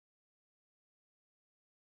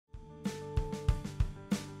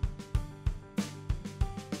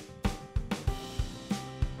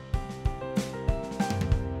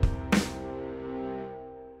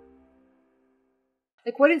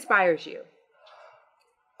Like, what inspires you?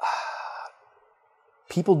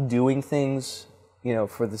 People doing things, you know,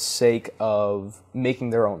 for the sake of making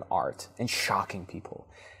their own art and shocking people,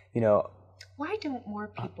 you know. Why don't more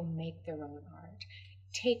people make their own art?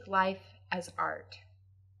 Take life as art?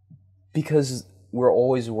 Because we're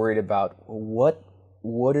always worried about what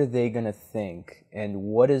are they going to think, and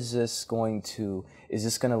what is this going to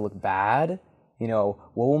look bad? You know,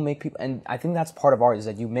 what will make people, and I think that's part of art, is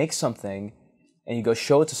that you make something and you go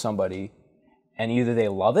show it to somebody, and either they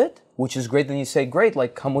love it, which is great, then you say, great,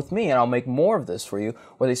 like, come with me and I'll make more of this for you.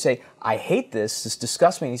 Or they say, I hate this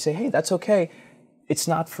disgusts me, and you say, hey, that's okay, it's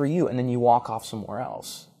not for you, and then you walk off somewhere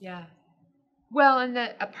else. Yeah. Well, and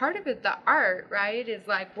a part of it, the art, right, is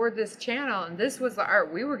like, we're this channel, and this was the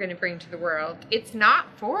art we were going to bring to the world. It's not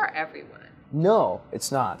for everyone. No,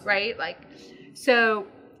 it's not. Right? Like, so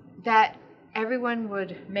that everyone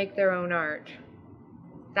would make their own art,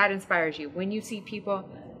 that inspires you. When you see people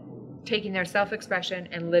taking their self-expression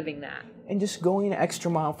and living that. And just going an extra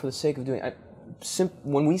mile for the sake of doing it.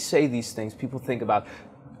 When we say these things, people think about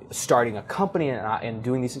starting a company and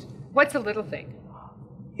doing these things. What's a little thing?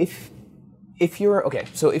 If you're, okay,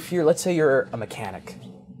 so if you're, let's say you're a mechanic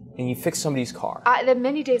and you fix somebody's car. The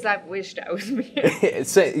many days I've wished I was a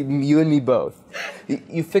mechanic. You and me both.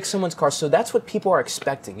 You fix someone's car, so that's what people are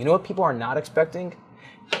expecting. You know what people are not expecting?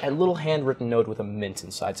 A little handwritten note with a mint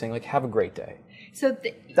inside saying, like, have a great day. So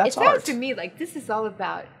that's it sounds art. to me like this is all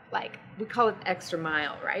about, like, we call it extra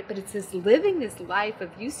mile, right? But it's this living this life of,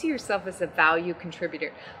 you see yourself as a value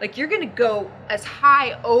contributor. Like, you're going to go as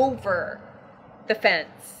high over the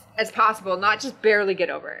fence as possible, not just barely get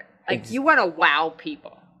over it. Like, you want to wow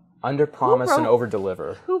people. Under promise and over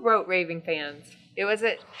deliver. Who wrote Raving Fans? Was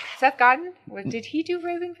it Seth Godin? Did he do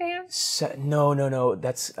Raving Fans? No.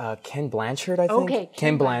 That's Ken Blanchard, I think. Okay,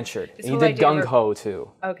 Ken Blanchard. He whole did idea Gung Ho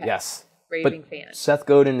too. Okay. Yes. Raving but Fans. Seth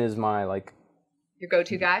Godin is my, like, your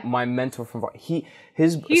go-to guy? My mentor from He's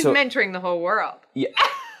mentoring the whole world. Yeah,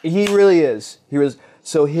 he really is.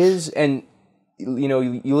 So and you know,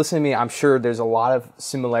 you listen to me, I'm sure there's a lot of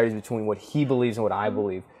similarities between what he believes and what I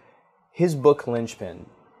believe. His book, Linchpin,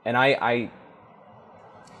 and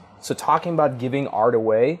so talking about giving art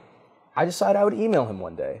away, I decided I would email him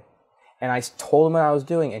one day. And I told him what I was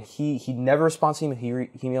doing, and he never responds to me, he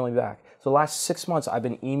emailed me back. So the last 6 months, I've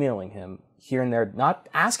been emailing him here and there, not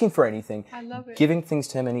asking for anything. I love it. Giving things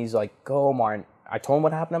to him, and he's like, go, Omar. And I told him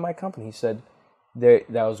what happened at my company. He said, that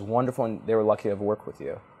was wonderful, and they were lucky to have worked with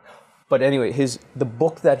you. But anyway, the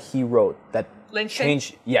book that he wrote that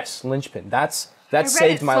changed, yes, Linchpin. That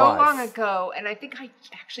saved my life. I read it so long ago, and I think I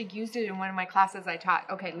actually used it in one of my classes I taught.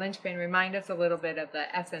 Okay, Linchpin, remind us a little bit of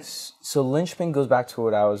the essence. So Linchpin goes back to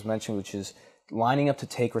what I was mentioning, which is lining up to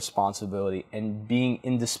take responsibility and being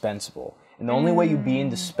indispensable. And the only way you be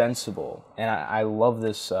indispensable, and I love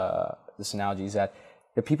this this analogy, is that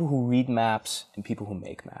there are people who read maps and people who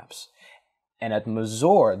make maps. And at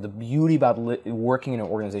Mazor, the beauty about working in an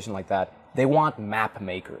organization like that, they want map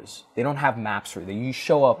makers. They don't have maps for you. You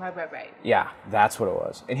show up. Right. Yeah, that's what it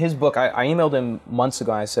was. In his book, I emailed him months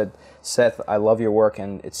ago, and I said, Seth, I love your work,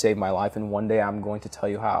 and it saved my life, and one day I'm going to tell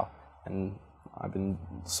you how. And I've been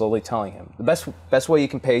slowly telling him. The best way you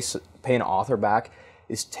can pay an author back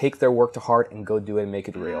is take their work to heart and go do it and make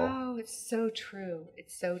it real. Oh, it's so true.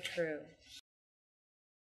 It's so true.